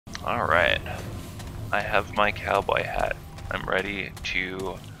Alright. I have my cowboy hat. I'm ready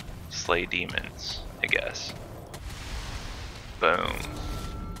to slay demons, I guess. Boom.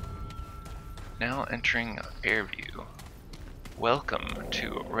 Now entering Fairview. Welcome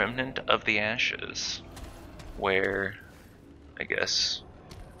to Remnant of the Ashes, where I guess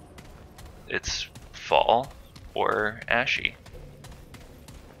it's fall or ashy.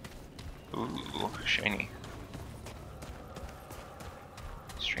 Ooh, shiny.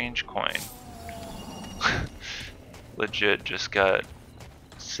 Strange coin. Legit just got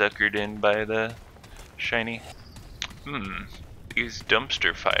suckered in by the shiny. These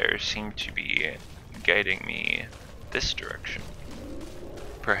dumpster fires seem to be guiding me this direction.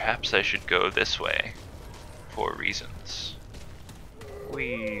 Perhaps I should go this way for reasons.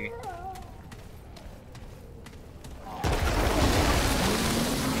 Whee!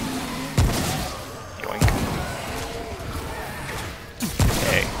 Yoink.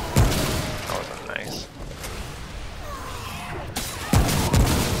 Hey, that wasn't nice.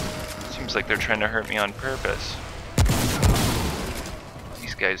 Seems like they're trying to hurt me on purpose.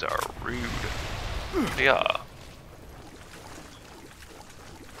 These guys are rude. Yeah.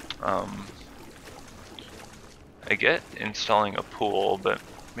 I get installing a pool, but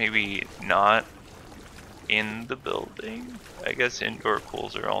maybe not in the building. I guess indoor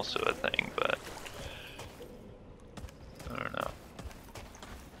pools are also a thing, but I don't know.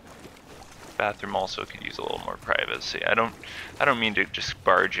 Bathroom also could use a little more privacy. I don't mean to just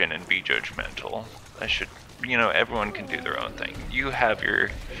barge in and be judgmental. I should, you know, everyone can do their own thing. You have your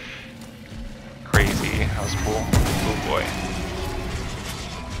crazy house pool. Oh boy.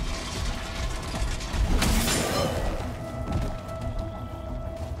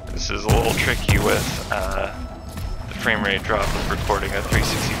 This is a little tricky with the frame rate drop of recording a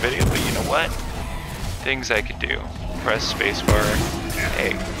 360 video, but you know what? Things I could do. Press spacebar.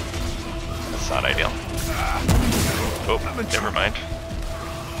 Hey, that's not ideal. Oh, never mind.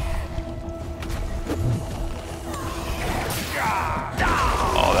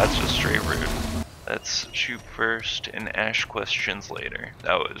 Oh, that's just straight rude. Let's shoot first and ask questions later.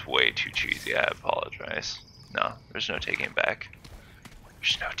 That was way too cheesy, I apologize. No, there's no taking it back.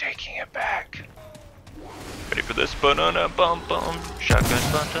 There's no taking it back. Ready for this? Banana bum bum. Shotgun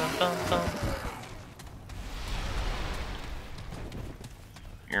bum bum bum bum.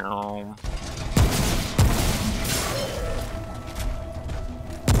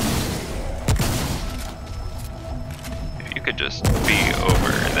 If you could just be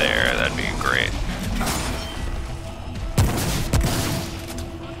over there, that'd be great.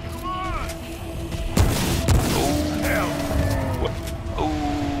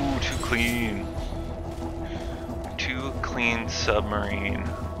 Clean. Too clean submarine.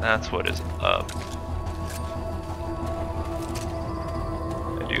 That's what is up.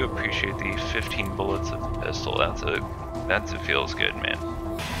 I do appreciate the 15 bullets of the pistol. That's it feels good, man.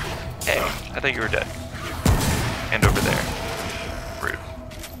 Hey, I thought you were dead. And over there. Rude.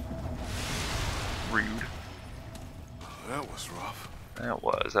 Rude. That was rough. That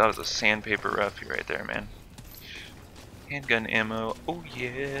was a sandpaper roughie right there, man. Handgun ammo, oh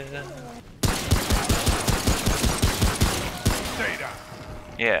yeah.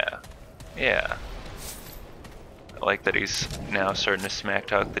 Yeah, yeah. I like that he's now starting to smack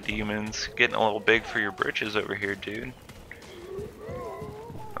talk the demons. Getting a little big for your britches over here, dude.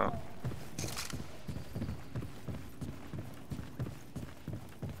 Oh.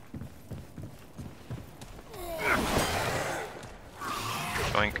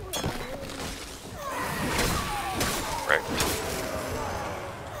 Joink.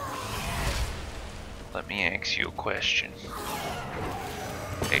 Let me ask you a question.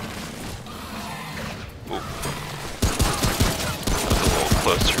 Hey. Ooh. That was a little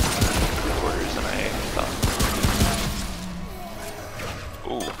closer quarters than I thought.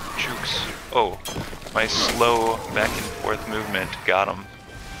 Ooh, jukes. Oh, my slow back and forth movement got him.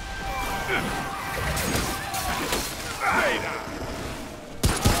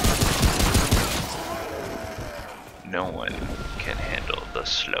 No one can handle the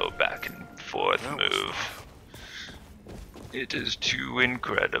slow back and forth move. It is too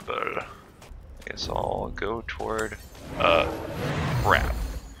incredible. I guess I'll go toward crap.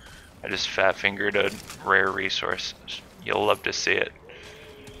 I just fat fingered a rare resource. You'll love to see it.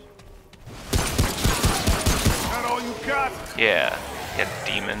 Not all you got. Yeah,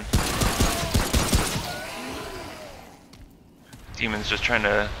 demon. Demon's just trying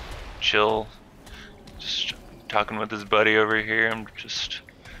to chill. Just talking with his buddy over here. I'm just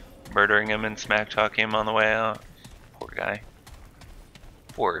murdering him and smack talking him on the way out. Poor guy.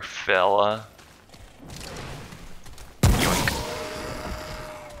 Poor fella. Yoink.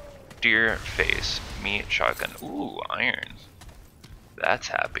 Deer face, meat, shotgun. Ooh, iron. That's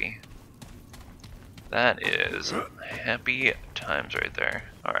happy. That is happy times right there.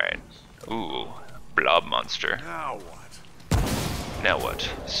 Alright. Ooh, blob monster. Now what? Now what?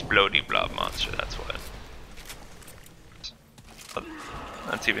 Splody blob monster, that's what. Oh,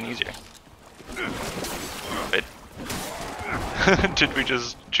 that's even easier. Wait. Did we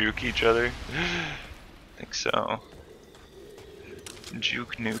just juke each other? I think so.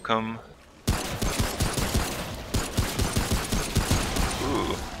 Juke Nukem.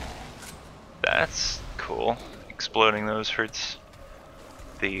 Ooh. That's cool. Exploding those hurts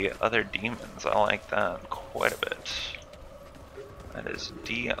the other demons. I like that quite a bit. That is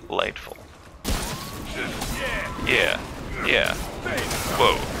delightful. Yeah, yeah.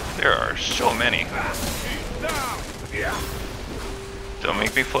 Whoa, there are so many. Don't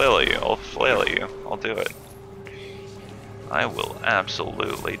make me flail at you. I'll flail at you. I'll do it. I will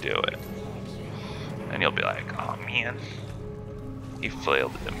absolutely do it. And you'll be like, oh man, he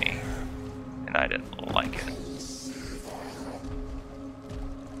flailed at me. And I didn't like it.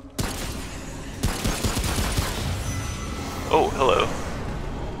 Oh, hello.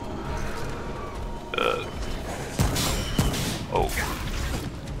 Oh.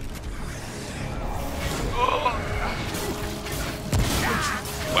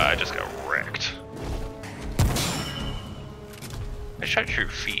 Wow, I just got wrecked. I shot your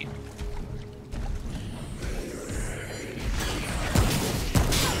feet.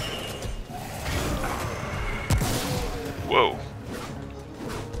 Whoa.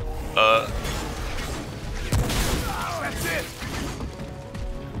 That's it.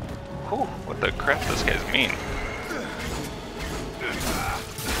 Oh, what the crap this guy's mean?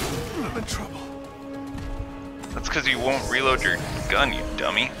 I'm in trouble. That's because you won't reload your gun, you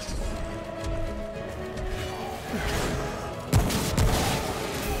dummy.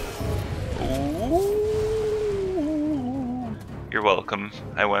 Ooh. You're welcome.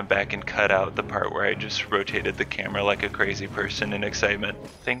 I went back and cut out the part where I just rotated the camera like a crazy person in excitement.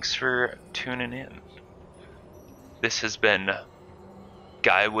 Thanks for tuning in. This has been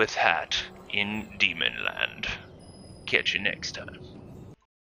Guy with Hat in Demonland. Catch you next time.